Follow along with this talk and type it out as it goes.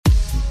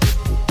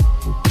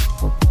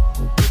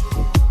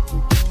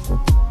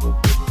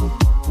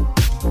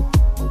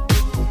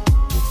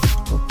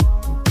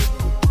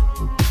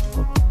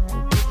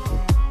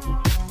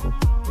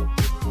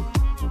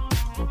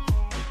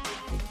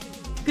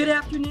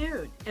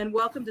afternoon, and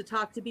welcome to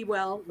Talk to Be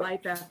Well,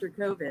 Life After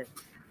COVID.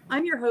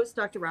 I'm your host,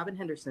 Dr. Robin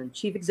Henderson,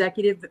 Chief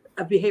Executive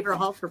of Behavioral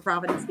Health for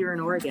Providence here in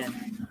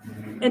Oregon.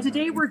 And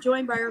today we're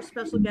joined by our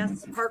special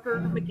guests, Parker,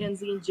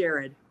 Mackenzie, and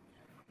Jared.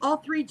 All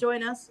three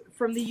join us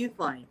from the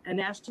Youthline, a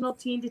national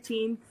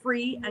teen-to-teen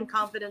free and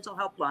confidential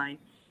helpline,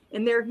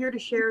 and they're here to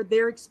share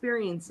their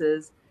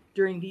experiences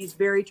during these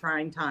very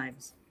trying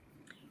times.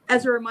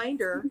 As a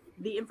reminder,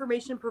 the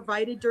information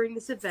provided during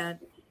this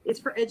event is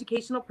for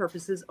educational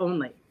purposes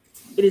only.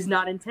 It is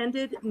not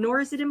intended, nor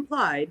is it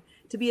implied,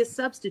 to be a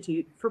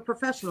substitute for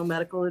professional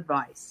medical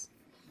advice.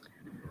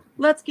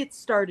 Let's get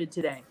started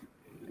today.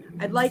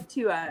 I'd like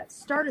to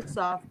start us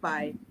off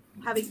by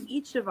having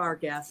each of our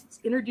guests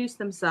introduce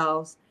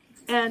themselves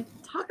and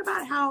talk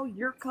about how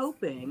you're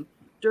coping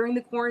during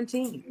the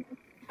quarantine.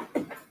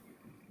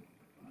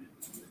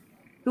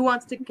 Who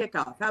wants to kick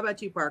off? How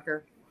about you,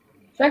 Parker?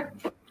 Sure.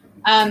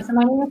 So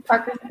my name is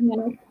Parker.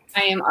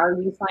 I am our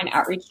Youthline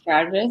outreach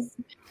strategist.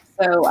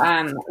 So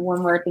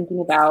when we're thinking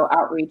about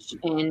outreach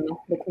in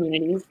the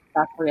communities,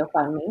 that's where you'll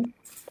find me.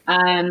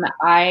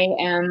 I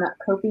am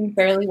coping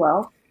fairly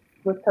well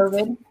with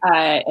COVID.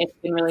 It's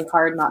been really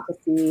hard not to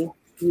see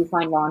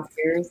Youthline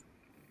volunteers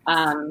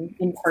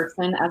in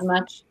person as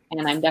much,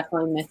 and I'm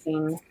definitely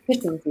missing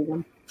fishing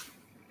season.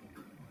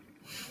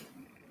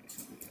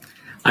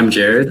 I'm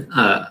Jared.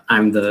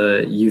 I'm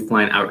the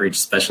Youthline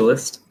outreach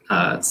specialist.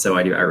 So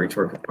I do outreach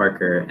work with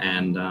Parker,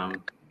 and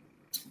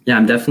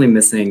I'm definitely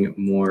missing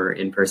more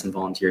in-person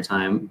volunteer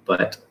time,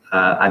 but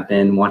I've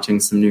been watching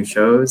some new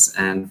shows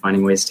and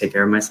finding ways to take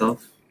care of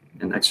myself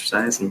and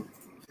exercise and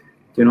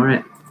doing all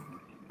right.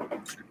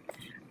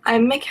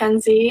 I'm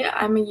Mackenzie.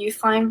 I'm a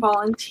Youthline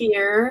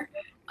volunteer.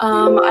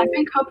 I've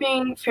been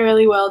coping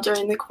fairly well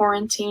during the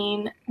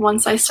quarantine.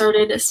 Once I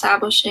started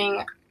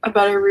establishing a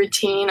better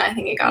routine, I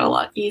think it got a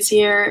lot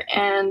easier,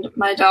 and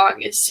my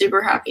dog is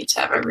super happy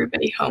to have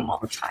everybody home all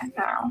the time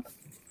now.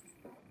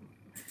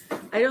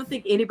 I don't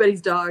think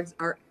anybody's dogs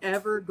are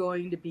ever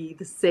going to be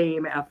the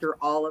same after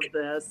all of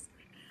this,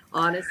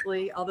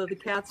 honestly, although the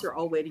cats are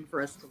all waiting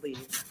for us to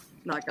leave,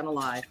 not gonna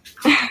lie.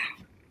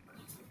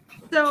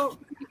 So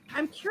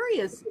I'm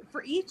curious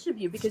for each of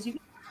you, because you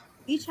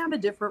each have a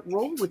different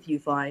role with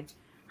Youthline.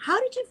 How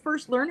did you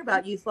first learn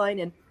about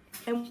Youthline,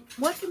 and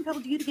what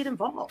compelled you to get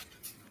involved?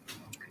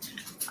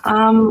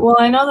 Well,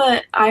 I know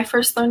that I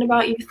first learned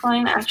about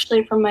Youthline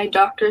actually from my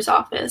doctor's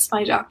office.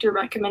 My doctor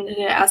recommended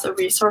it as a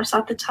resource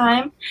at the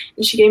time,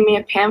 and she gave me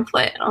a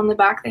pamphlet. On the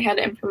back, they had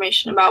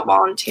information about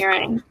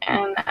volunteering,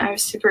 and I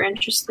was super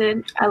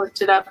interested. I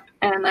looked it up,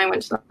 and I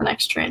went to the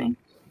next training.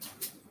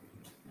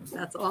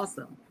 That's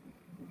awesome.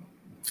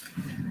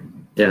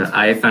 Yeah,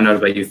 I found out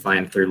about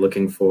Youthline through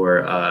looking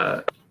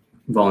for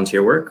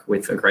volunteer work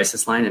with a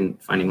crisis line and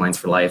finding Lines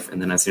for Life.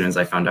 And then as soon as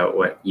I found out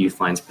what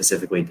Youthline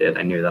specifically did,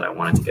 I knew that I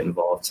wanted to get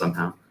involved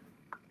somehow.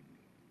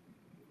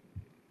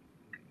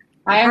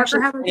 I actually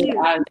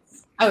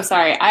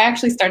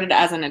started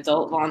as an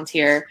adult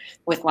volunteer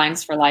with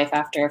Lines for Life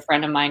after a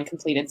friend of mine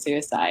completed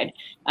suicide,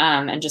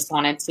 and just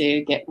wanted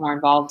to get more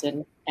involved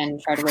and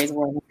try to raise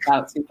awareness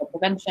about suicide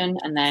prevention.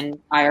 And then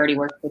I already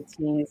worked with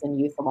teens and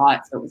youth a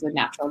lot, so it was a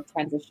natural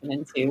transition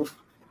into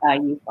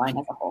Youthline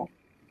as a whole.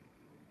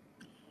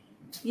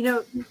 You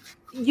know,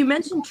 you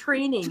mentioned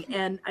training,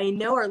 and I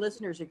know our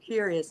listeners are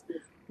curious.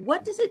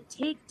 What does it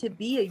take to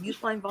be a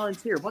Youthline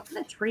volunteer? What kind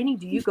of training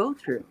do you go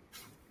through?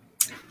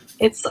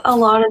 It's a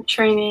lot of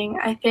training.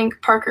 I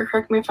think, Parker,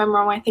 correct me if I'm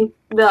wrong, I think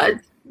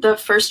the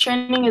first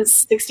training is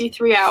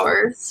 63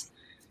 hours.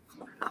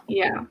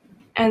 Yeah.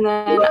 And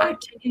then I've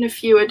taken a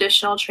few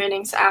additional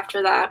trainings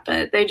after that,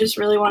 but they just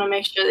really want to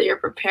make sure that you're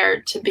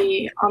prepared to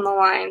be on the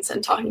lines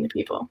and talking to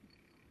people.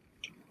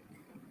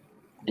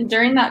 And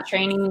during that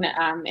training,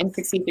 in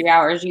 63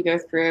 hours, you go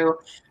through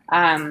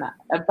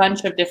a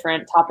bunch of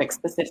different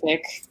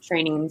topic-specific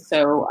trainings.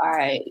 So,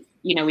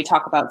 we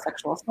talk about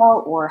sexual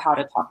assault or how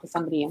to talk to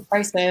somebody in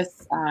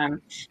crisis.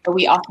 But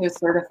we also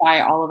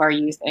certify all of our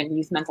youth in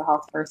youth mental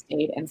health first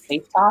aid and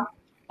safe talk.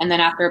 And then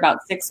after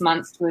about 6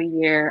 months to a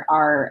year,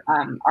 our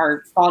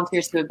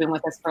volunteers who have been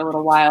with us for a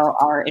little while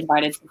are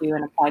invited to do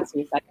an applied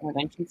suicide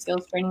intervention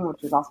skills training,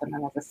 which is also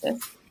known as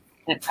ASSIST.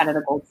 And it's kind of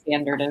the gold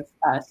standard of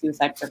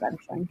suicide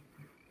prevention.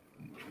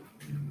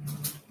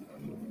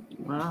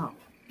 Wow.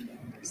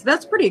 So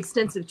that's pretty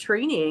extensive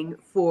training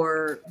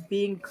for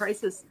being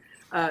crisis,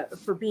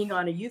 for being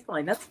on a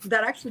Youthline.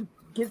 That actually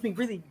gives me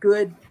really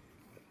good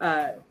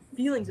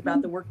feelings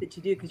about the work that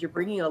you do, because you're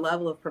bringing a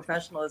level of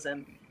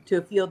professionalism to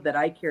a field that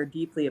I care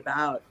deeply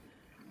about.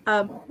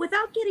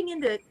 Without getting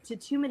into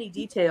too many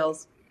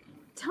details,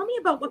 tell me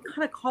about what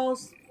kind of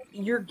calls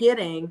you're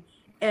getting,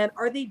 and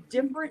are they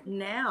different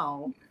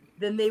now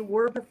than they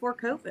were before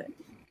COVID?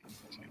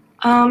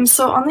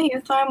 So on the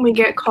Youthline, we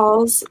get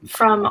calls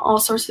from all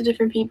sorts of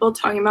different people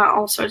talking about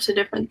all sorts of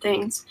different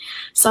things.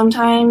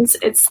 Sometimes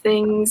it's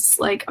things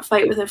like a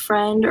fight with a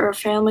friend or a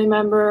family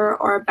member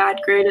or a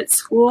bad grade at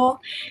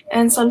school.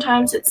 And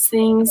sometimes it's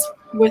things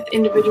with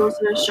individuals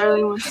that are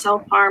struggling with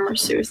self-harm or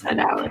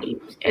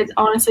suicidality. It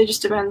honestly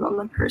just depends on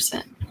the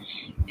person.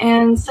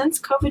 And since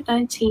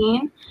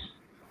COVID-19,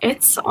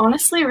 It's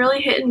honestly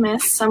really hit and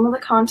miss. Some of the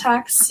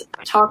contacts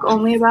talk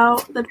only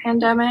about the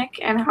pandemic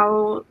and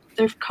how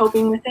they're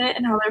coping with it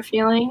and how they're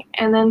feeling,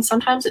 and then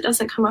sometimes it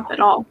doesn't come up at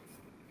all.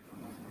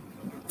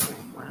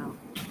 Wow.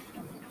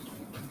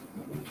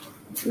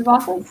 We've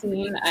also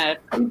seen a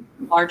pretty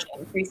large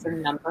increase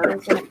in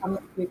numbers when it comes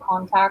to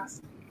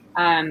contacts.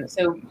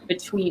 So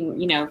between,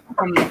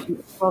 from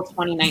April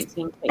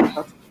 2019 to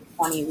April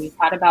 2020, we've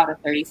had about a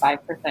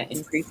 35%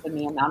 increase in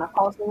the amount of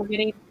calls we were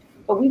getting.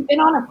 But we've been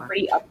on a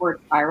pretty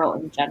upward spiral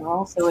in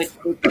general, so it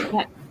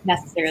can't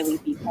necessarily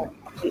be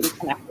completely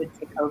connected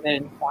to COVID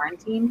and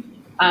quarantine.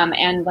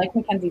 And like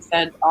Mackenzie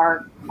said,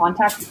 our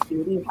contact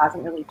acuity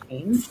hasn't really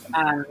changed.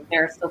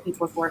 There are still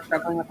people who are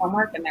struggling with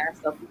homework, and there are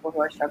still people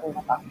who are struggling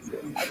with thoughts of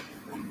suicide.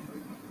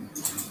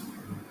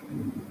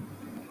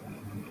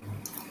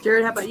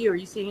 Jared, how about you? Are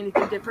you seeing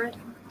anything different?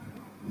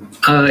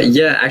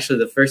 Yeah, actually,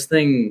 the first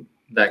thing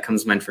that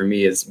comes to mind for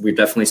me is we're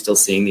definitely still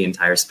seeing the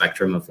entire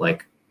spectrum of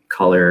like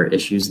caller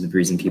issues, the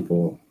reason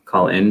people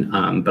call in.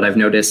 But I've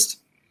noticed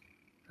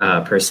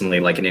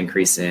personally like an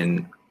increase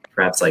in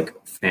perhaps like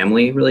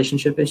family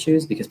relationship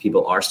issues because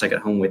people are stuck at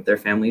home with their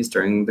families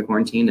during the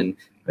quarantine, and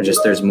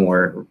there's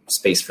more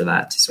space for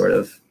that to sort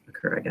of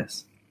occur, I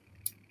guess.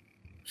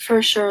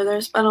 For sure,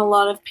 there's been a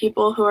lot of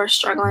people who are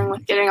struggling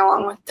with getting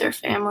along with their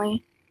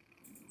family.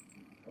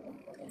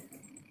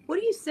 What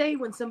do you say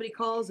when somebody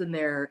calls and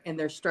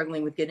they're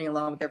struggling with getting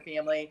along with their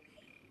family,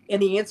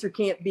 and the answer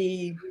can't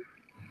be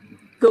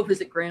go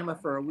visit grandma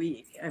for a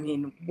week? I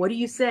mean, what do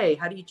you say?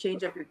 How do you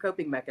change up your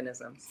coping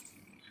mechanisms?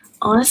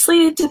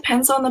 Honestly, it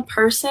depends on the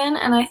person,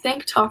 and I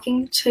think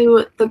talking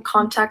to the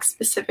contact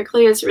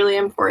specifically is really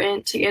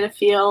important to get a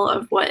feel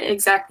of what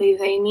exactly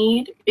they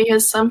need,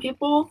 because some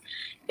people,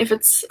 if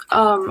it's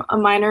a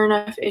minor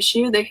enough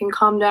issue, they can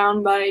calm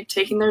down by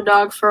taking their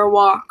dog for a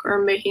walk or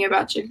making a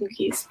batch of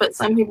cookies, but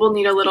some people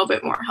need a little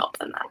bit more help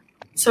than that.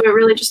 So it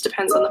really just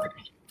depends on the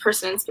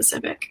person in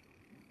specific.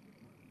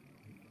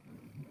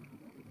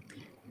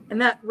 And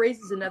that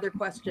raises another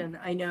question.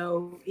 I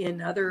know in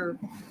other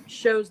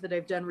shows that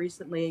I've done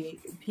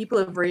recently, people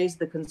have raised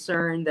the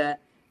concern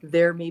that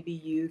there may be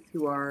youth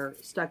who are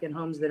stuck in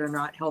homes that are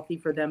not healthy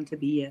for them to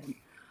be in.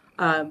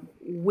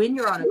 When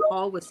you're on a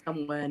call with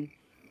someone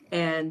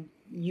and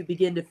you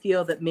begin to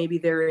feel that maybe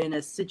they're in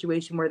a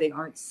situation where they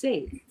aren't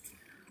safe,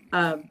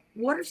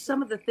 what are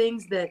some of the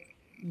things that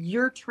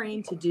you're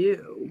trained to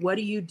do? What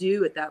do you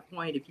do at that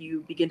point if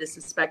you begin to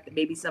suspect that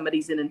maybe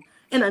somebody's in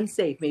an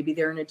unsafe, maybe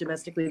they're in a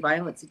domestically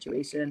violent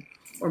situation,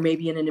 or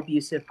maybe in an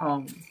abusive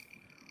home?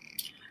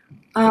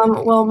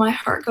 Well, my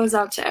heart goes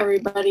out to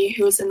everybody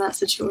who is in that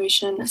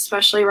situation,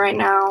 especially right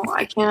now.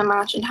 I can't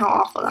imagine how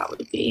awful that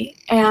would be.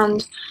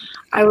 And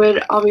I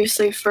would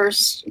obviously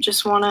first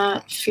just want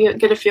to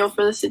get a feel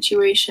for the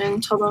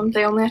situation, tell them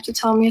they only have to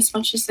tell me as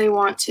much as they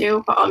want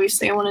to, but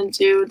obviously I want to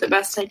do the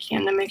best I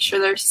can to make sure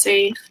they're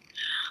safe.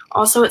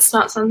 Also, it's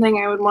not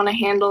something I would want to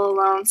handle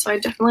alone, so I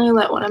definitely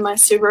let one of my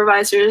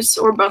supervisors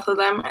or both of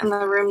them in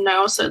the room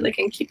know so they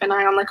can keep an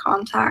eye on the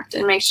contact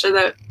and make sure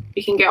that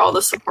we can get all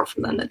the support for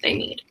them that they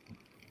need.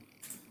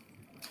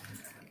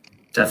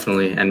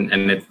 Definitely,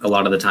 and a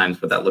lot of the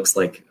times what that looks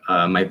like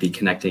might be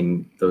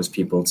connecting those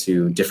people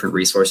to different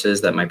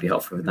resources that might be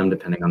helpful for them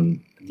depending on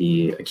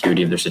the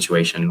acuity of their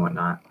situation and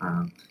whatnot.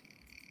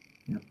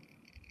 Yeah.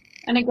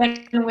 And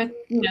again, with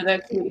the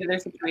acuity of their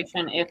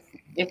situation,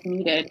 if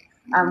needed,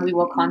 we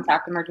will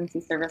contact emergency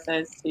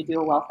services to do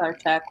a welfare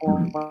check, or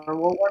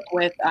we'll work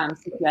with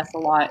CPS a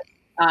lot.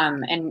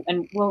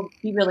 And we'll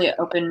be really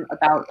open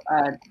about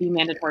the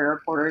mandatory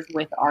reporters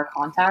with our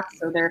contacts.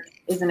 So there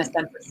isn't a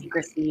sense of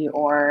secrecy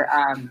or,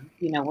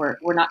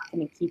 we're not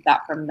going to keep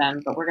that from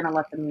them, but we're going to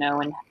let them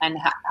know and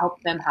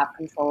help them have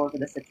control over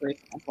the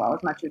situation as well,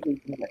 as much as we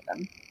can with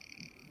them.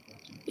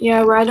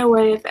 Yeah, right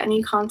away, if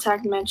any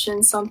contact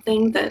mentions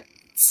something that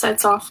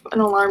sets off an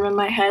alarm in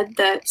my head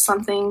that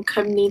something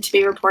could need to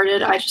be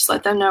reported, I just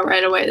let them know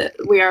right away that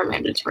we are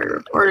mandatory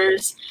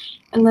reporters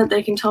and that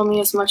they can tell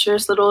me as much or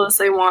as little as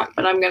they want,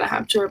 but I'm going to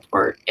have to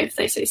report if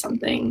they say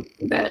something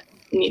that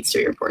needs to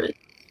be reported.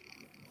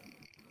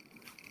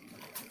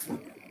 So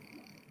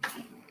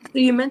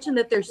you mentioned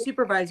that there's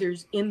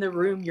supervisors in the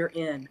room you're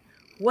in.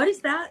 What is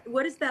that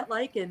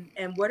like, and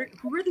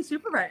who are the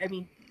supervisors? I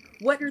mean,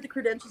 what are the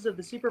credentials of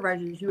the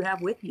supervisors you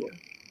have with you?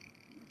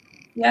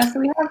 Yeah, so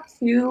we have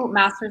 2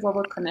 master's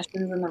level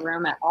clinicians in the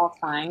room at all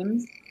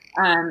times.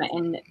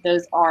 And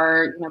those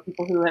are,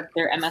 people who have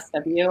their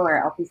MSW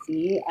or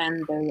LPC,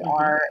 and they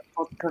are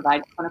able to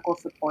provide clinical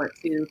support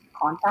to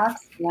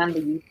contacts and the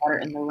youth that are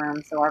in the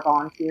room. So our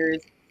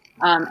volunteers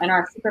and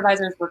our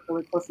supervisors work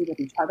really closely with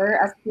each other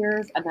as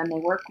peers, and then they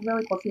work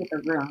really closely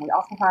with the room. We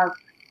also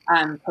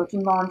have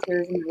coaching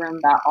volunteers in the room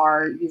that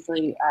are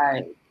usually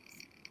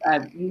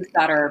youth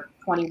that are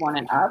 21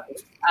 and up.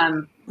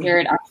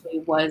 Jared actually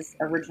was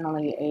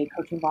originally a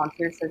coaching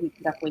volunteer, so he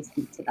can definitely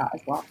speak to that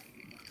as well.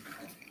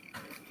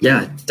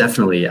 Yeah,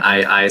 definitely.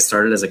 I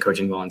started as a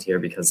coaching volunteer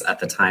because at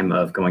the time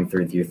of going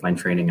through the Youthline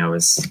training, I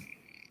was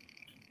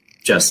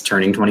just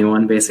turning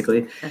 21,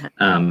 basically.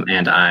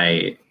 And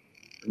I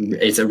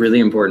it's a really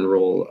important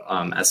role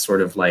as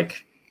sort of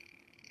like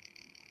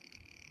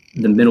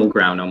the middle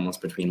ground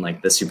almost between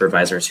like the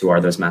supervisors who are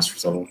those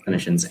master's level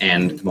clinicians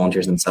and the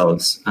volunteers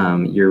themselves.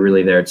 You're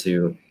really there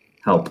to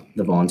help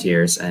the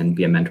volunteers and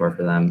be a mentor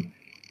for them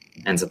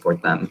and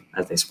support them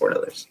as they support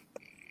others.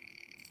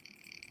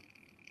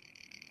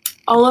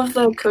 All of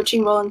the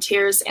coaching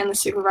volunteers and the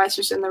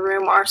supervisors in the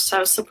room are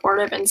so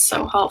supportive and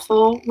so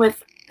helpful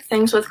with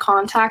things with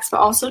contacts, but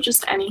also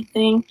just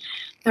anything.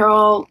 They're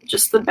all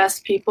just the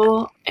best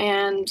people.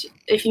 And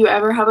if you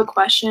ever have a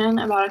question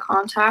about a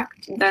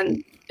contact,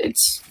 then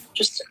it's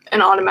just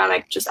an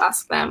automatic, just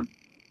ask them.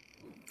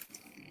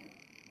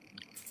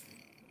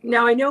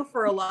 Now, I know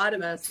for a lot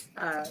of us,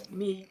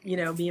 me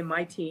and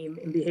my team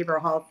in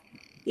behavioral health,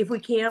 if we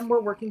can,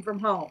 we're working from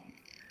home.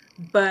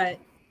 But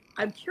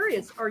I'm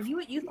curious, are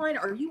you at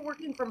Youthline? Are you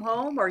working from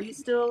home? Are you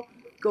still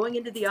going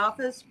into the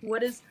office?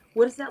 What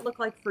does that look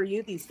like for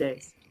you these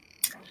days?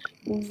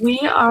 We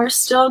are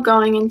still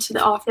going into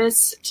the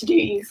office to do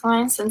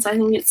Youthline, since I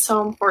think it's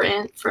so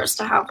important for us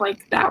to have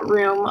like that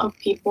room of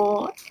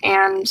people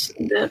and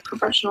the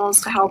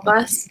professionals to help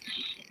us.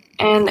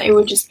 And it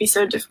would just be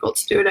so difficult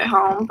to do it at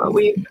home. But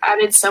we've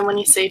added so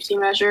many safety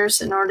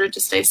measures in order to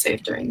stay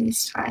safe during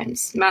these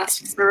times.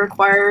 Masks are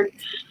required.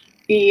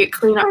 We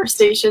clean our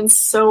stations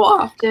so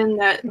often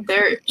that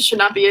there should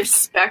not be a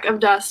speck of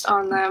dust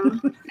on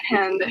them.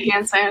 And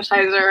hand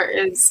sanitizer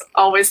is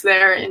always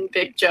there in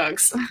big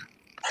jugs.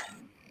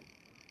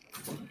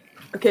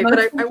 Okay, but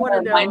I want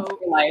to know.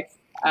 Life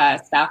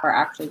staff are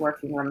actually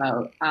working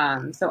remote.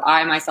 So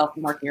I myself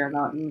am working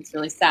remote, and it's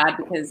really sad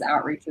because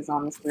outreach is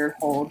on this weird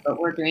hold, but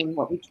we're doing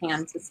what we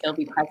can to still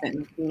be present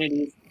in the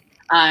communities.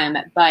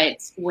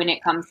 But when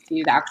it comes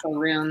to the actual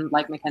room,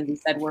 like Mackenzie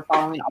said, we're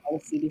following all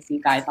the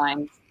CDC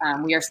guidelines.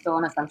 We are still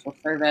an essential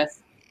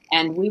service,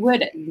 and we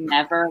would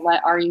never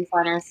let our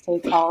Youthliners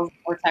take calls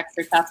or text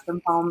or chats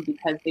from home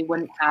because they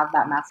wouldn't have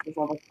that master's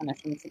level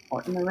clinician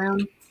support in the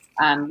room.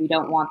 We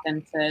don't want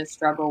them to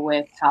struggle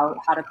with how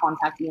to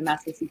contact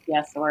EMS or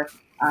CPS or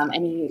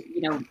any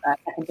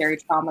secondary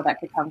trauma that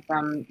could come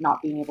from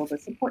not being able to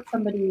support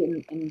somebody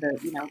in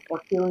the or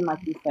feeling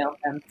like you failed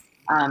them.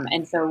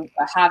 And so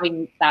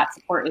having that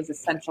support is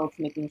essential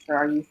to making sure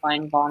our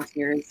Youthline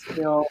volunteers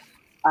feel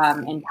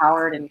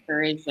empowered,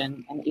 encouraged,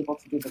 and able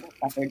to do the work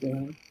that they're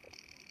doing.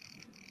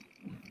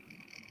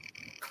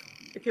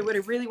 Okay, what I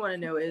really want to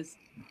know is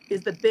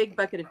the big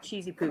bucket of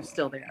cheesy poo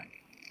still there?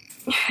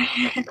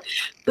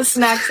 The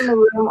snacks in the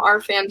room are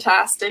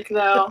fantastic,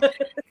 though.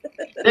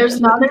 There's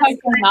not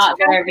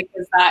there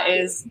because that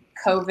is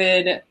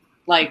COVID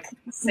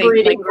safe,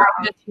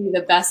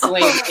 the best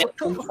way to get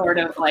some sort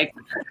of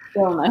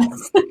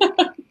illness.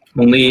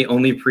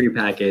 only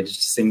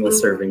prepackaged single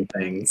serving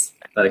things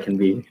that it can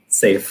be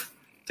safe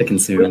to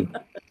consume.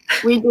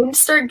 We did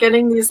start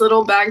getting these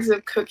little bags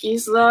of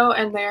cookies though,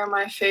 and they are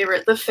my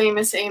favorite. The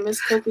famous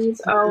Amos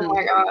cookies. Oh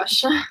my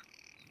gosh.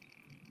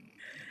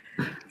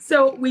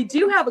 So we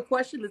do have a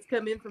question that's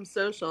come in from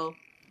social.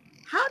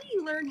 How do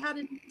you learn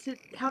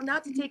how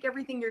not to take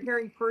everything you're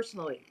hearing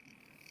personally?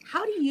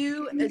 How do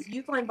you, as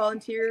Youthline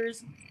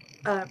volunteers,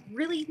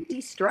 really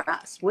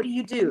de-stress? What do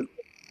you do?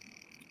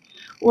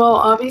 Well,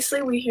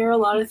 obviously, we hear a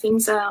lot of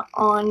things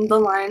on the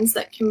lines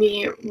that can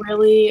be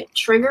really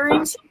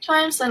triggering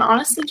sometimes, and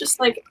honestly, just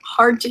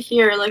hard to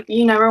hear.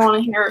 You never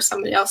want to hear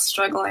somebody else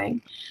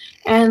struggling.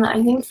 And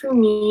I think for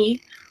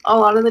me, a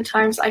lot of the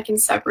times I can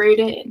separate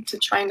it into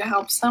trying to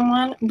help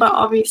someone, but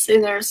obviously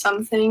there are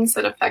some things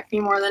that affect me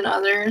more than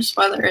others,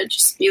 whether it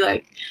just be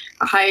a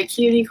high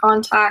acuity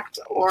contact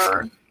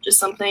or just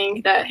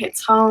something that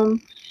hits home.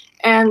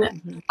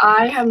 And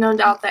I have no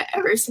doubt that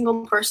every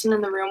single person in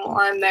the room while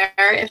I'm there,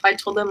 if I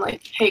told them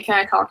hey, can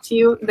I talk to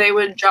you? They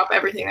would drop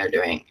everything they're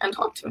doing and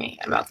talk to me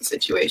about the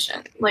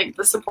situation.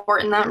 The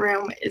support in that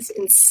room is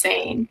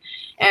insane.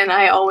 And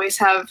I always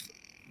have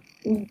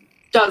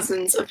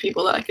dozens of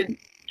people that I could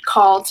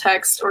call,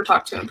 text, or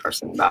talk to in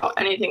person about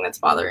anything that's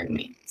bothering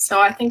me. So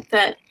I think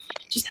that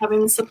just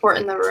having the support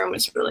in the room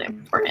is really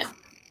important.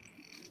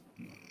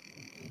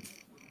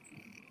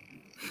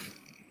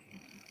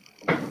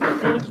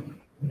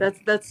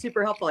 That's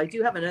super helpful. I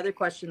do have another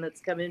question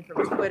that's come in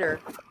from Twitter.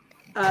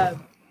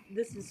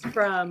 This is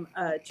from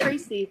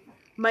Tracy.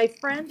 My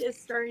friend is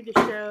starting to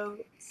show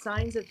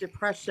signs of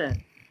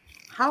depression.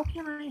 How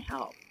can I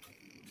help?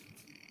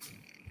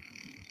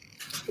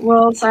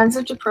 Well, signs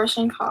of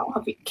depression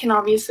can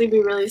obviously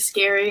be really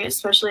scary,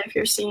 especially if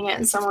you're seeing it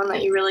in someone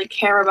that you really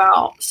care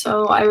about.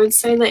 So I would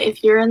say that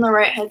if you're in the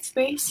right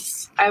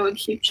headspace, I would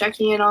keep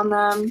checking in on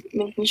them,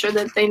 making sure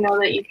that they know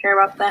that you care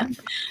about them.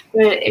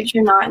 But if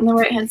you're not in the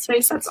right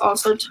headspace, that's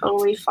also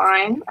totally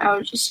fine. I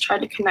would just try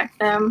to connect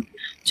them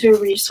to a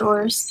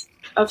resource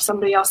of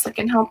somebody else that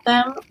can help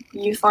them.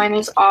 Youthline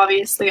is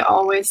obviously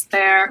always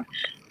there,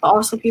 but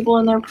also people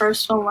in their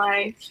personal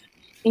life.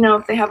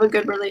 If they have a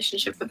good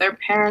relationship with their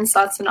parents,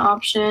 that's an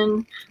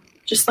option.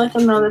 Just let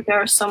them know that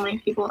there are so many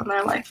people in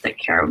their life that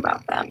care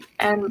about them,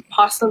 and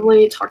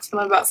possibly talk to them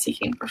about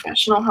seeking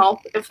professional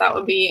help if that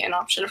would be an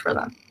option for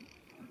them.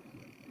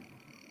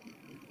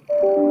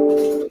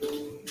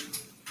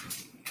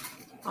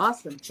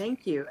 Awesome.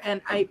 Thank you.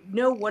 And I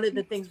know one of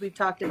the things we've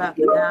talked about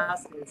in the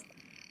past is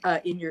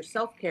in your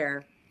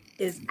self-care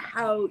is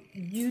how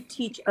you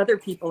teach other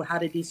people how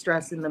to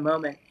de-stress in the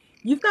moment.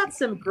 You've got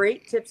some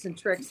great tips and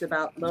tricks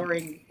about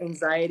lowering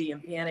anxiety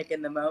and panic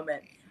in the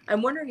moment.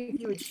 I'm wondering if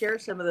you would share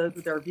some of those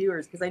with our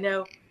viewers, because I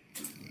know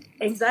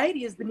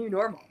anxiety is the new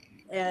normal,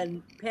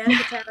 and panic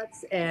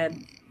attacks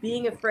and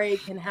being afraid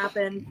can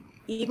happen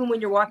even when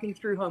you're walking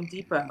through Home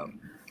Depot.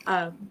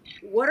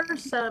 What are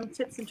some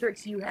tips and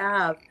tricks you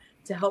have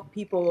to help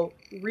people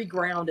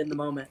reground in the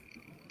moment?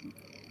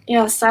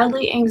 Yeah,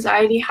 sadly,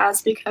 anxiety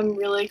has become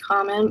really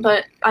common,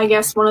 but I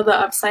guess one of the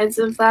upsides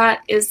of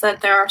that is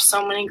that there are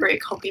so many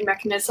great coping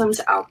mechanisms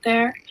out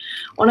there.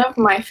 One of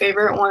my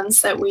favorite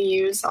ones that we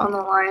use on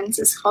the lines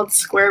is called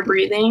square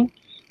breathing.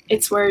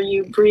 It's where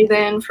you breathe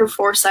in for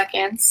 4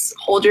 seconds,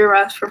 hold your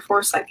breath for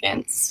 4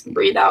 seconds,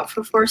 breathe out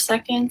for 4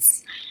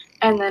 seconds,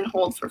 and then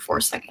hold for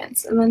 4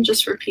 seconds. And then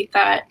just repeat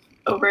that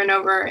over and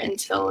over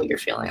until you're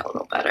feeling a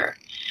little better.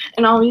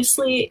 And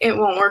obviously, it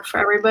won't work for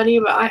everybody,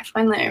 but I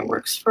find that it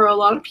works for a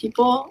lot of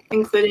people,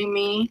 including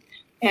me.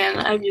 And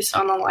I've used it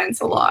on the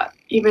lines a lot,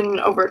 even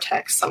over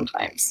text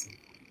sometimes.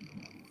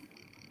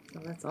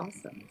 Oh, that's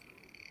awesome.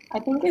 I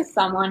think as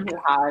someone who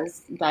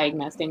has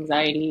diagnosed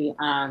anxiety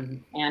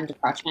and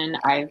depression,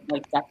 I've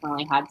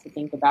definitely had to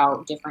think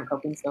about different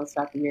coping skills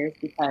throughout the years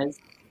because,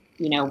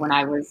 when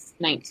I was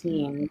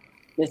 19,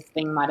 this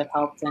thing might have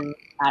helped, and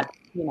at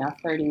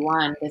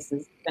 31, this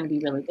is going to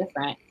be really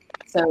different.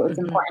 So it's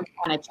important to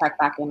kind of check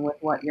back in with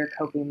what your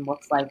coping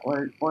looks like,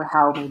 or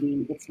how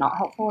maybe it's not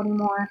helpful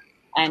anymore,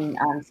 and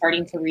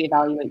starting to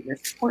reevaluate your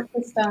support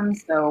system.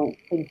 So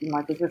thinking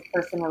is this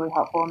person really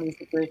helpful in these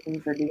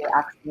situations, or do they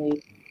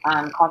actually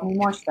cause me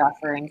more stress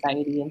or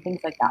anxiety and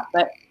things like that.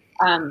 But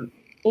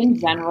in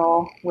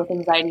general, with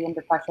anxiety and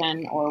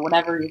depression or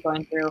whatever you're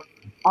going through,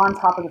 on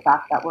top of the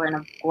fact that we're in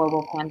a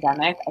global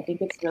pandemic, I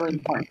think it's really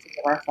important to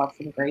give ourselves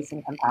some grace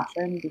and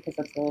compassion because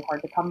it's really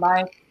hard to come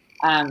by.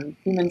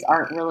 Humans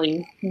aren't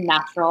really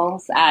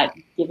naturals at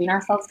giving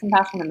ourselves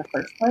compassion in the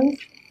first place.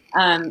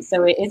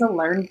 So it is a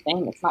learned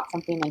thing. It's not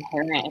something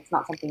inherent. It's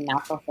not something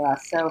natural for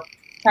us. So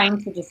trying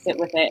to just sit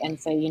with it and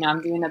say, I'm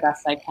doing the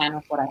best I can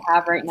with what I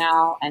have right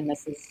now, and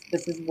this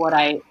is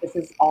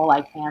all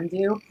I can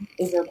do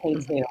is okay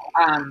too.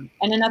 And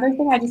another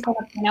thing I just want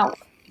to point out,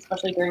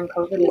 especially during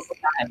COVID, is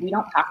that we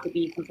don't have to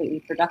be completely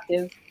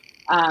productive.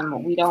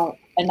 We don't,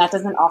 and that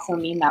doesn't also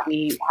mean that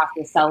we have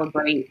to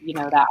celebrate,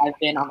 that I've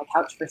been on the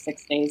couch for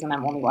 6 days and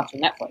I'm only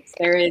watching Netflix.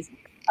 There is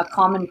a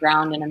common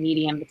ground and a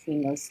medium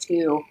between those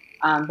two.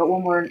 But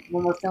when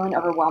we're feeling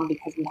overwhelmed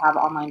because we have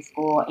online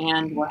school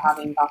and we're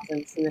having thoughts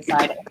of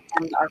suicide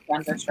and our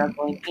friends are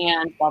struggling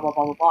and blah blah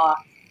blah blah blah,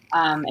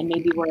 and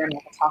maybe we're in a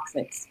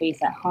toxic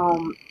space at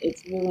home,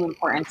 it's really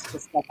important to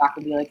just step back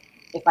and be like,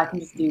 if I can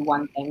just do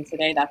one thing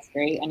today, that's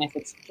great. And if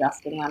it's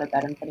just getting out of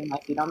bed and putting my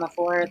feet on the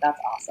floor, that's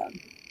awesome.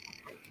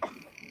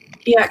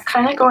 Yeah,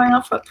 kind of going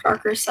off what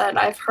Parker said,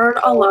 I've heard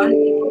a lot of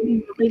people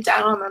be really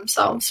down on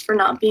themselves for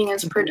not being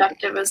as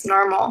productive as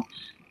normal.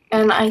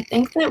 And I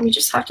think that we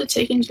just have to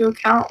take into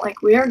account,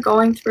 we are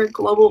going through a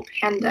global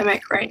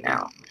pandemic right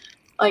now.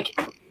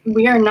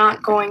 We are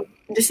not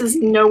this is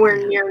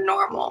nowhere near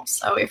normal.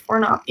 So if we're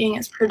not being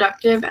as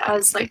productive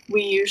as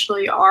we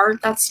usually are,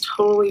 that's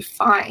totally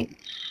fine.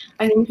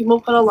 I think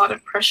people put a lot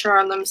of pressure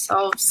on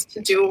themselves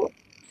to do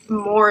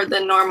more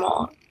than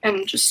normal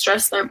and just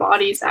stress their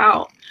bodies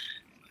out.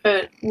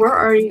 But we're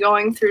already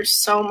going through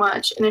so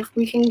much. And if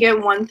we can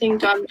get one thing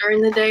done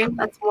during the day,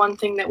 that's one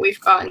thing that we've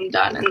gotten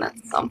done, and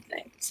that's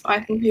something. So I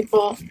think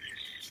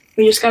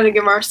we just got to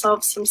give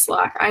ourselves some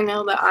slack. I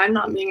know that I'm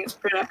not being as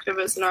productive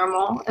as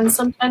normal, and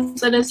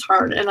sometimes it is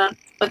hard.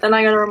 But then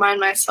I got to remind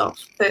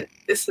myself that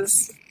this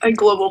is a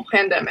global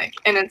pandemic,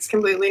 and it's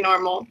completely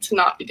normal to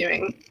not be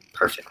doing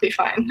perfectly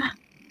fine.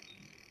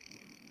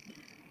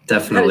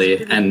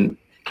 Definitely. And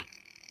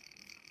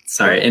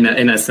sorry, in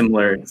a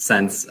similar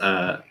sense,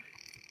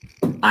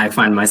 I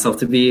find myself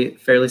to be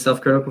fairly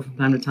self-critical from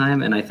time to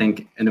time. And I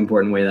think an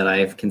important way that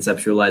I've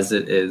conceptualized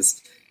it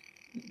is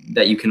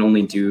that you can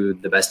only do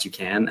the best you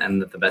can,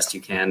 and that the best you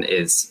can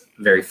is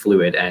very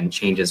fluid and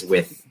changes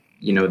with,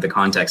 the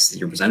context that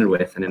you're presented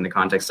with. And in the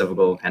context of a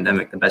global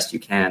pandemic, the best you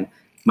can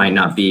might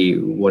not be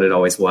what it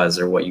always was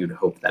or what you'd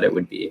hope that it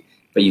would be,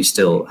 but you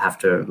still have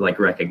to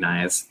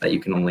recognize that you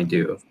can only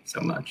do so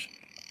much.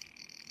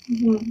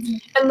 Mm-hmm.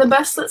 And the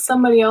best that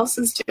somebody else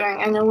is doing.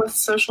 I know with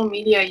social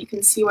media, you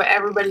can see what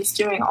everybody's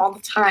doing all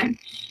the time.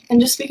 And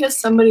just because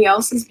somebody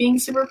else is being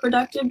super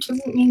productive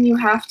doesn't mean you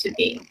have to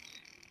be.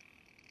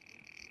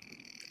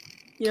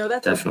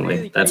 That's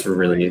definitely that's a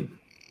really,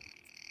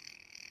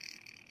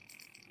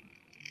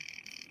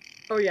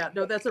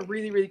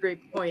 really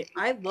great point.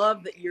 I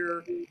love that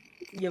you're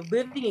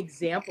living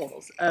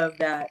examples of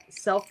that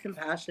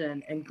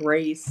self-compassion and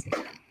grace,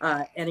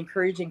 and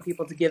encouraging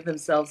people to give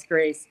themselves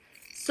grace.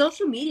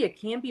 Social media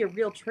can be a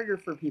real trigger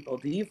for people.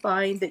 Do you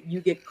find that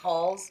you get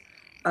calls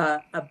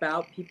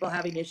about people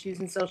having issues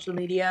in social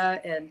media?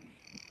 And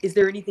is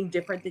there anything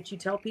different that you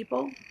tell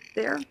people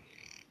there?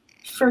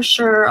 For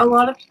sure. A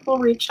lot of people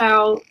reach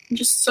out.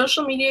 Just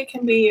social media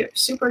can be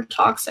super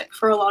toxic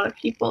for a lot of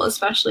people,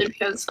 especially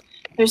because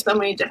there's so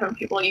many different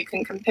people you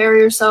can compare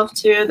yourself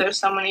to. There's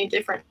so many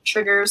different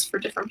triggers for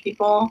different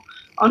people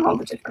on all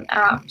the different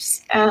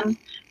apps. And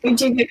we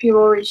do get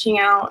people reaching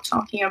out,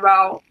 talking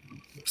about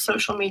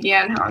social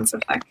media and how it's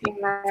affecting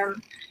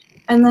them.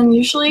 And then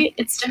usually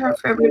it's different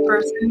for every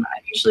person.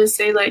 I usually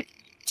say, like,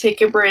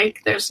 take a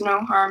break. There's no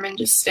harm in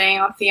just staying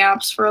off the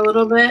apps for a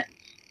little bit,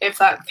 if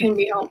that can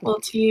be helpful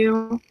to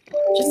you.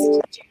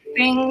 Just do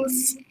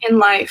things in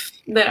life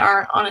that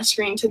aren't on a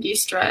screen to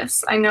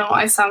de-stress. I know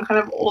I sound kind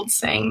of old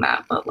saying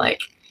that, but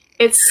like,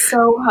 it's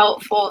so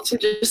helpful to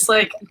just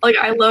like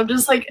I love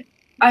just like,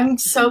 I'm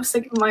so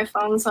sick of my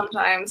phone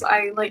sometimes.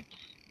 I like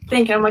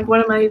think, I'm like, what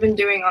am I even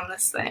doing on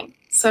this thing?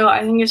 So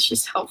I think it's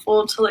just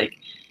helpful to like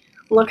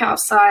look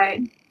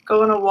outside,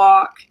 go on a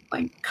walk,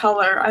 like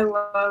color. I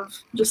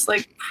love just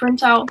like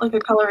print out like a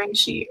coloring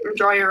sheet or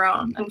draw your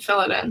own and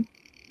fill it in.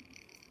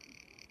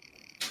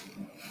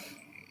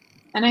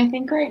 And I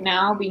think right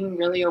now being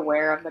really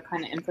aware of the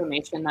kind of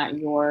information that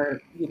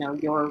you're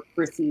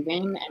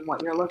receiving and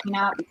what you're looking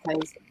at,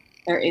 because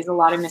there is a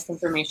lot of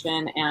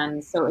misinformation.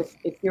 And so if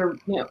you're,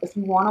 if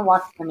you want to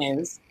watch the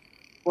news,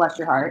 bless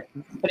your heart,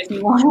 but if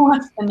you want to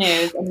watch the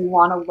news and you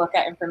want to look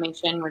at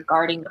information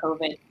regarding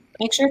COVID,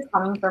 make sure it's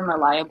coming from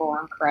reliable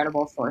and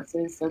credible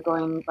sources. So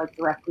going like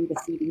directly to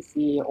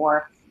CDC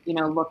or,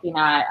 looking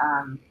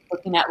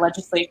at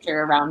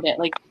legislature around it,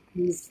 like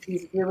these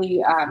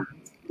really,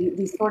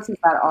 these sources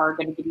that are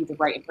going to give you the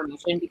right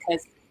information,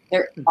 because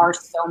there are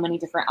so many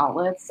different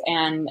outlets,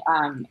 and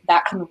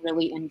that can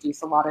really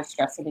induce a lot of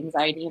stress and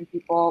anxiety in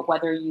people,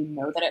 whether you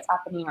know that it's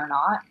happening or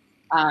not.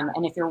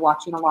 And if you're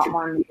watching a lot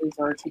more news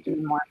or taking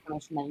in more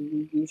information than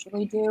you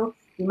usually do,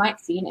 you might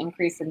see an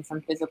increase in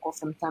some physical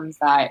symptoms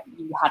that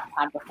you hadn't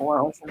had before,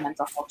 or some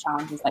mental health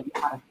challenges that you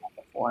hadn't had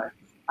before.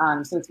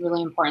 So it's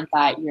really important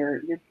that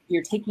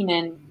you're taking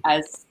in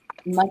as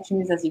much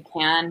news as you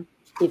can,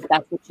 if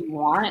that's what you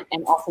want,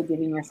 and also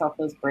giving yourself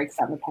those breaks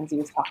that Mackenzie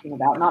was talking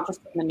about, not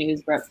just from the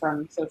news, but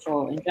from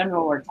social in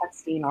general, or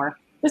texting, or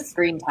just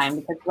screen time.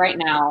 Because right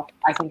now,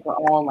 I think we're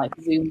all like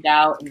zoomed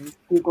out and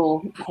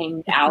Google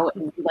hanged out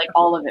and like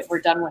all of it.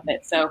 We're done with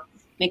it. So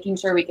making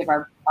sure we give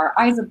our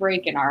eyes a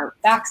break and our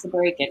backs a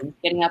break, and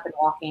getting up and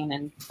walking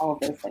and all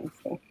of those things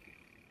too.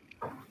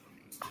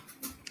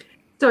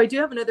 So I do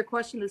have another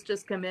question that's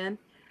just come in.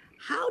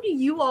 How do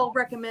you all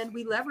recommend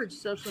we leverage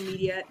social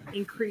media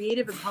in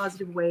creative and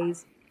positive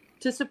ways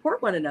to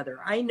support one another?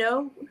 I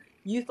know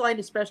Youthline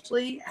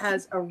especially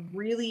has a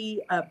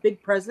really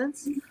big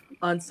presence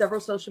on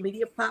several social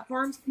media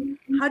platforms.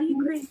 How do you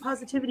create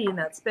positivity in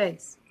that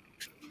space?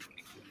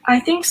 I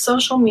think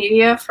social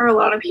media for a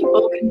lot of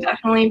people can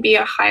definitely be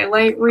a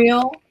highlight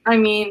reel. I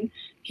mean,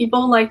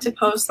 people like to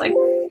post like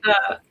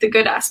the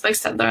good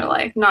aspects of their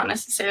life, not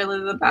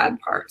necessarily the bad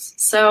parts.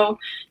 So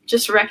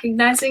just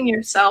recognizing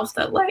yourself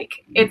that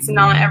like it's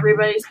not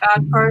everybody's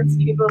bad parts.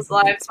 People's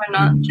lives are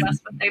not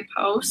just what they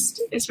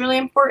post is really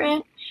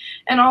important.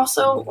 And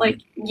also, like,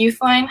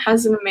 Youthline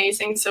has an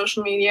amazing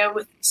social media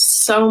with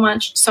so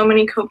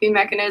many coping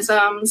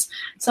mechanisms,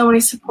 so many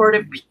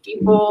supportive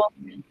people,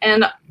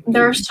 and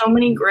there are so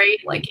many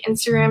great like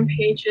Instagram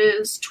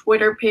pages,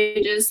 Twitter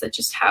pages that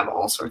just have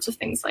all sorts of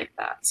things like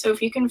that. So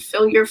if you can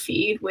fill your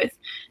feed with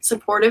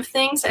supportive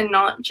things and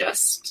not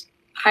just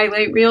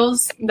highlight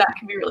reels, that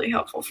can be really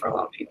helpful for a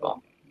lot of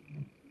people.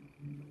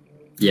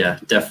 Yeah,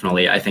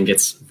 definitely. I think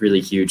it's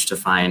really huge to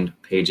find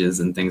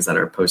pages and things that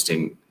are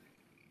posting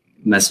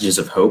messages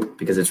of hope,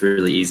 because it's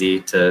really easy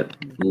to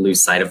lose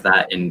sight of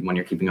that when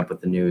you're keeping up with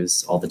the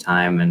news all the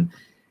time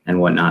and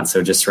whatnot.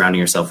 So just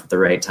surrounding yourself with the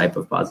right type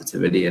of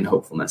positivity and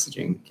hopeful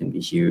messaging can be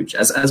huge,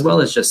 as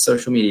well as just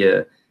social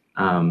media,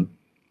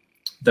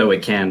 though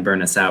it can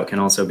burn us out, can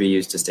also be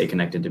used to stay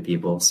connected to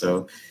people.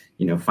 So,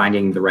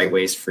 finding the right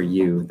ways for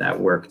you that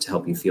work to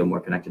help you feel more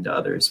connected to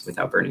others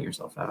without burning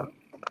yourself out.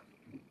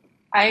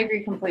 I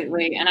agree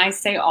completely. And I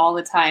say all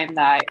the time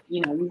that,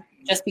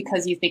 just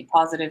because you think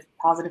positive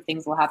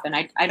things will happen,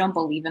 I don't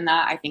believe in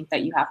that. I think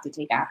that you have to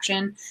take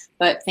action,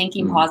 but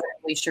thinking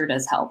positively sure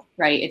does help,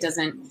 right? It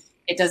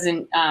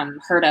doesn't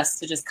hurt us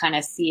to just kind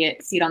of see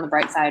it on the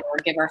bright side, or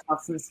give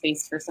ourselves some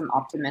space for some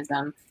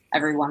optimism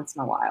every once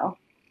in a while.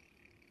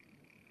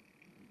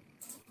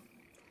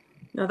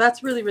 No,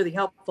 that's really, really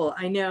helpful.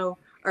 I know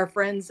our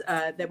friends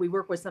that we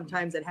work with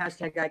sometimes at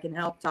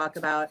 #ICanHelp talk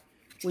about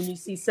when you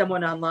see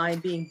someone online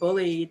being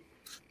bullied,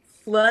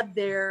 flood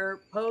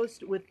their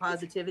post with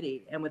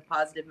positivity and with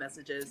positive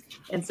messages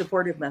and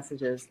supportive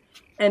messages.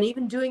 And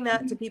even doing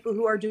that to people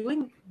who are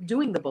doing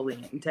the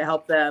bullying, to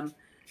help them,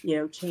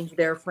 change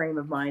their frame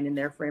of mind and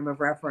their frame of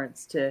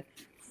reference, to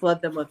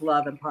flood them with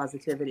love and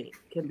positivity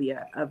can be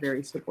a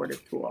very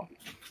supportive tool.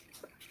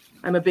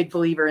 I'm a big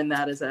believer in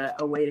that as a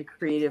way to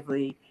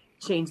creatively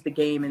change the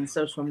game in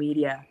social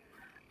media.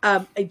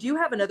 I do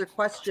have another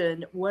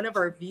question. One of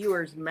our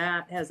viewers,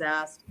 Matt, has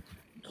asked,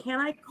 can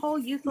I call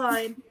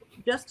Youthline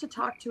just to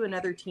talk to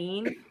another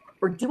teen,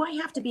 or do I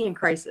have to be in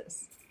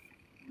crisis?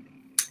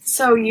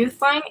 So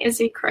Youthline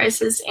is a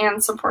crisis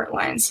and support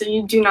line, so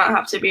you do not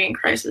have to be in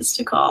crisis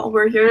to call.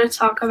 We're here to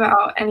talk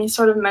about any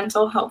sort of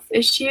mental health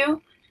issue.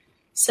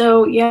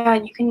 So yeah,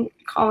 you can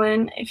call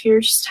in if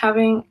you're just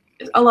having,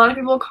 a lot of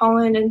people call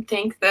in and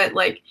think that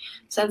like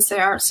since they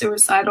are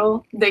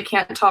suicidal, they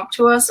can't talk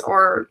to us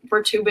or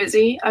we're too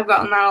busy. I've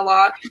gotten that a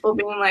lot. People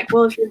being like,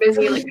 well, if you're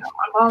busy, like I don't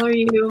want to bother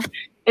you.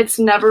 It's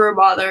never a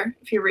bother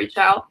if you reach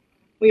out.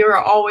 We are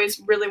always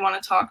really want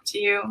to talk to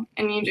you,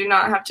 and you do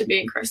not have to be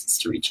in crisis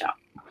to reach out.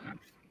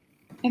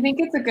 I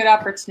think it's a good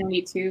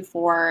opportunity too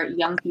for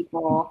young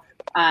people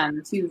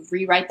to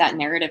rewrite that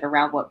narrative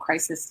around what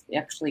crisis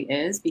actually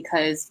is,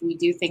 because we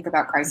do think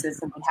about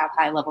crisis and we have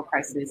high level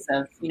crisis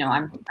of, you know,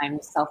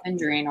 I'm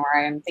self-injuring, or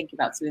I'm thinking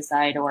about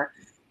suicide, or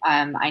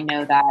I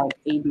know that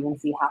A, B, and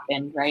C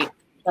happened, right?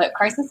 But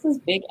crisis is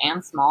big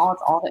and small.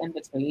 It's all the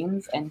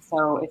in-betweens. And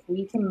so if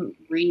we can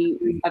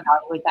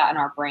reevaluate that in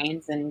our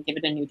brains and give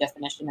it a new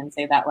definition and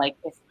say that, like,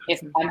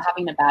 if I'm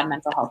having a bad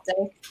mental health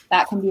day,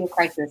 that can be a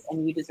crisis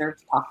and you deserve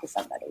to talk to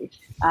somebody.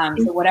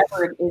 So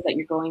whatever it is that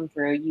you're going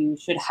through, you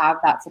should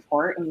have that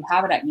support, and you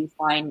have it at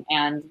Youthline.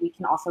 And we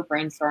can also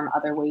brainstorm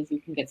other ways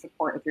you can get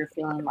support if you're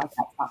feeling like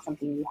that's not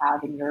something you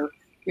have in your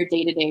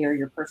day-to-day or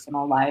your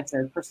personal lives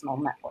or personal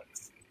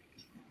networks.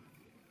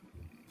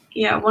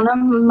 Yeah, one of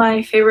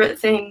my favorite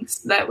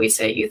things that we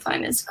say at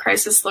Youthline is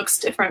crisis looks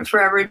different for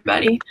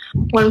everybody.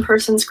 One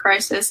person's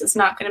crisis is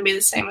not going to be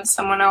the same as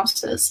someone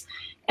else's.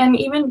 And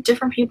even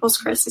different people's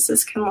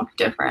crises can look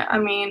different. I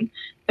mean,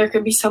 there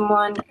could be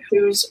someone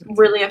who's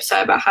really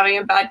upset about having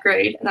a bad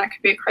grade, and that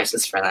could be a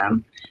crisis for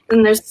them.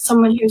 Then there's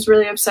someone who's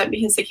really upset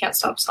because they can't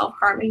stop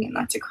self-harming, and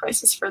that's a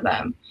crisis for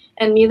them.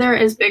 And neither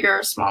is bigger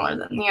or smaller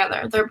than the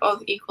other. They're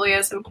both equally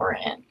as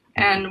important,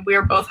 and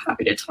we're both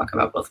happy to talk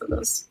about both of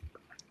those.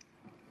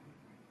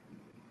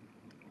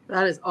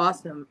 That is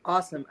awesome.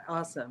 Awesome.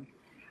 Awesome.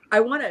 I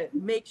want to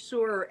make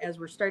sure, as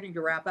we're starting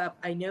to wrap up,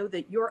 I know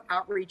that your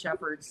outreach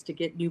efforts to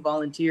get new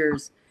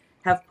volunteers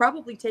have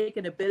probably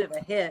taken a bit of a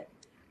hit,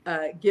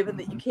 given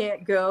that you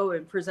can't go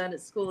and present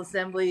at school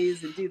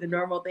assemblies and do the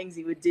normal things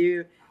you would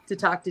do to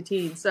talk to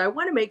teens. So I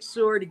want to make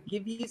sure to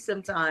give you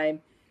some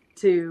time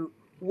to,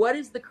 what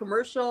is the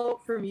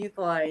commercial from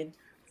Youthline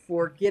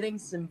for getting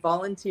some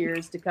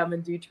volunteers to come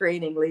and do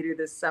training later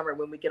this summer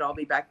when we can all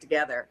be back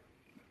together?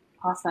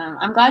 Awesome.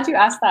 I'm glad you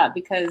asked that,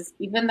 because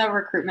even though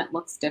recruitment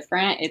looks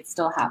different, it's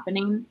still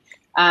happening.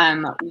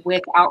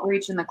 With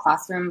outreach in the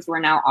classrooms,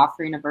 we're now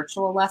offering a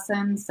virtual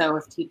lesson. So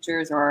if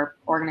teachers or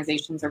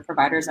organizations or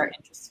providers are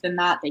interested in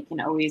that, they can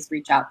always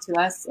reach out to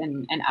us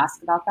and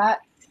ask about that.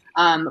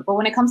 But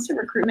when it comes to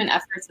recruitment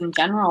efforts in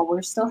general,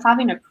 we're still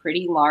having a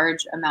pretty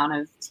large amount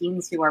of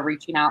teens who are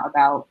reaching out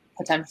about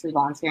potentially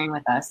volunteering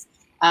with us.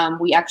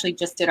 We actually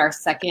just did our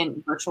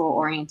second virtual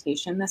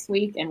orientation this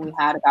week, and we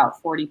had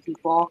about 40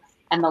 people.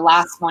 And the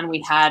last one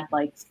we had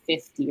like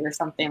 50 or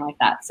something like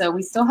that. So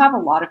we still have a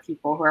lot of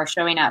people who are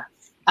showing up.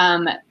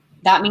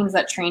 That means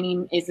that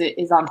training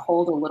is on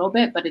hold a little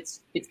bit, but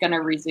it's going to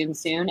resume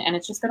soon. And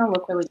it's just going to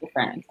look really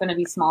different. It's going to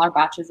be smaller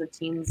batches of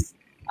teens.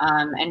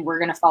 And we're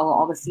going to follow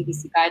all the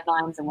CDC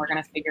guidelines, and we're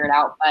going to figure it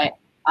out. But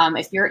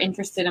if you're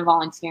interested in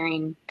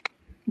volunteering,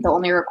 the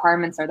only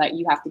requirements are that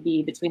you have to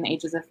be between the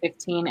ages of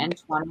 15 and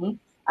 20.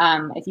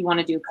 If you want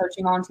to do a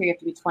coaching volunteer, you have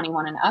to be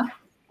 21 and up.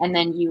 And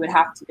then you would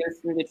have to go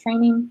through the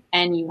training,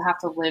 and you have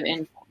to live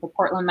in the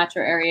Portland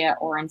metro area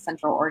or in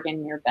Central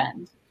Oregon near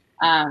Bend.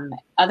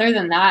 Other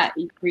than that,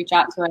 you can reach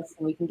out to us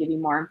and we can give you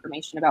more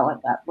information about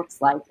what that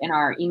looks like. And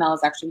our email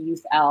is actually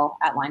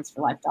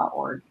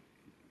youthl@linesforlife.org.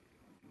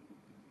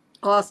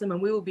 Awesome.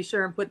 And we will be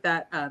sure and put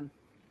that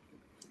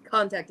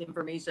contact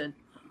information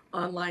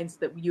online so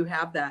that you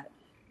have that.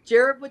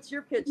 Jared, what's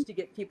your pitch to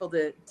get people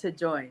to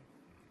join?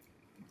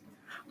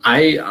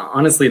 I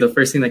honestly, the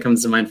first thing that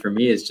comes to mind for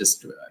me is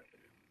just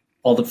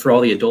for all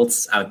the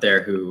adults out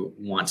there who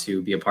want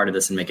to be a part of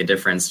this and make a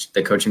difference.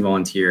 The coaching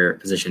volunteer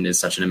position is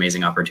such an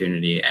amazing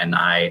opportunity, and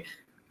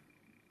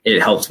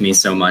it helped me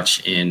so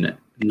much in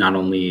not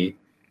only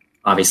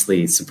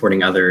obviously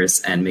supporting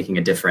others and making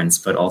a difference,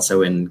 but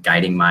also in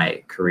guiding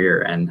my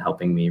career and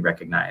helping me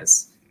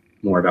recognize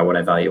more about what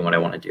I value and what I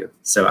want to do.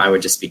 So I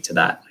would just speak to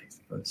that, I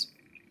suppose.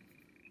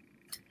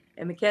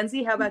 And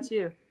Mackenzie, how about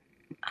you?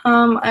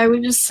 I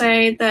would just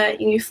say that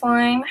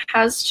Youthline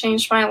has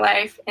changed my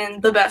life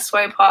in the best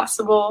way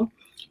possible.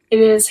 It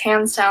is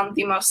hands down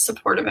the most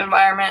supportive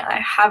environment I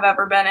have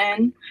ever been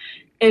in.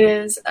 It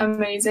is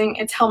amazing.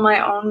 It's helped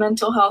my own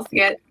mental health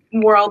get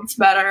worlds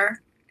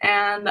better,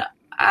 and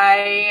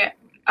I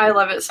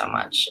love it so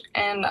much,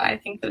 and I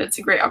think that it's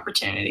a great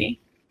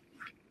opportunity.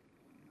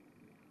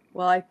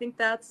 Well, I think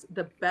that's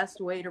the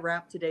best way to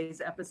wrap today's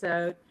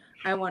episode.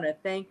 I want to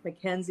thank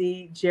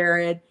Mackenzie,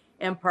 Jared,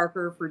 and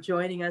Parker for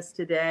joining us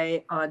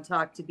today on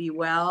Talk to Be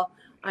Well.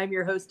 I'm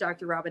your host,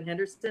 Dr. Robin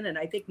Henderson, and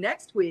I think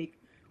next week,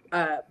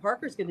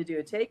 Parker's going to do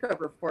a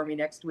takeover for me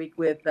next week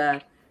with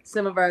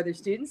some of our other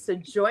students. So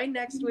join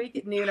next week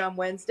at noon on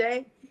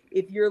Wednesday.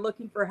 If you're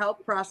looking for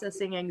help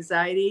processing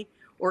anxiety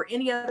or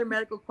any other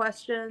medical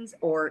questions,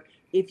 or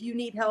if you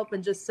need help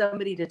and just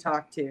somebody to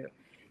talk to.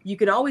 You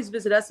can always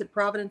visit us at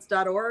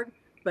providence.org,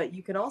 but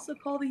you can also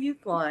call the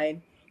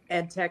Youthline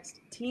and text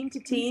teen to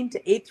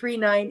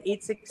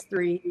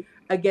 839-863.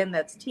 Again,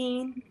 that's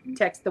teen.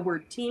 Text the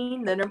word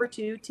teen, the number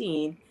 2,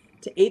 teen,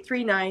 to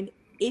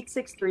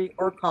 839-863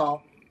 or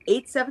call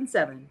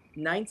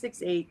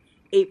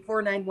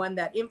 877-968-8491.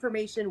 That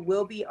information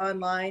will be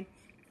online.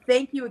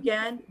 Thank you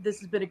again. This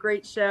has been a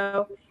great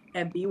show,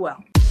 and be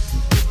well.